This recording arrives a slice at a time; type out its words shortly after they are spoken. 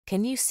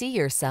Can you see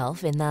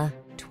yourself in the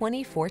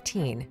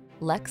 2014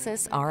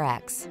 Lexus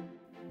RX?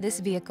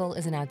 This vehicle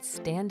is an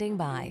outstanding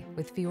buy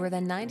with fewer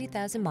than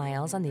 90,000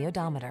 miles on the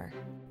odometer.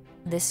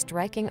 This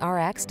striking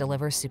RX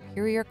delivers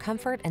superior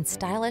comfort and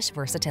stylish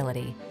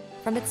versatility.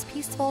 From its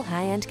peaceful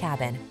high-end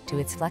cabin to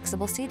its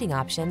flexible seating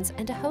options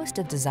and a host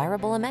of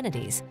desirable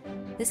amenities,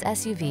 this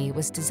SUV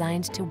was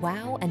designed to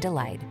wow and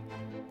delight.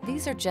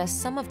 These are just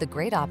some of the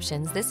great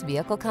options this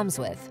vehicle comes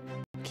with: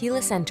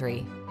 keyless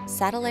entry,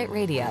 satellite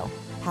radio,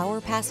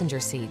 power passenger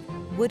seat,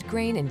 wood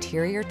grain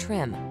interior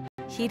trim,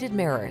 heated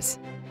mirrors,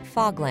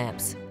 fog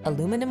lamps,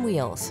 aluminum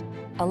wheels,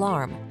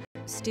 alarm,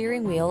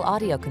 steering wheel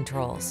audio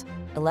controls,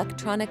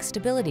 electronic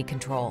stability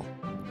control.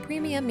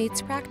 Premium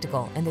meets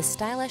practical in this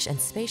stylish and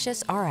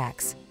spacious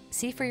RX.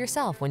 See for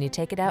yourself when you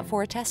take it out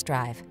for a test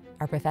drive.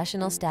 Our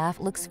professional staff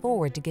looks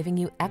forward to giving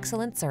you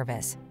excellent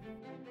service.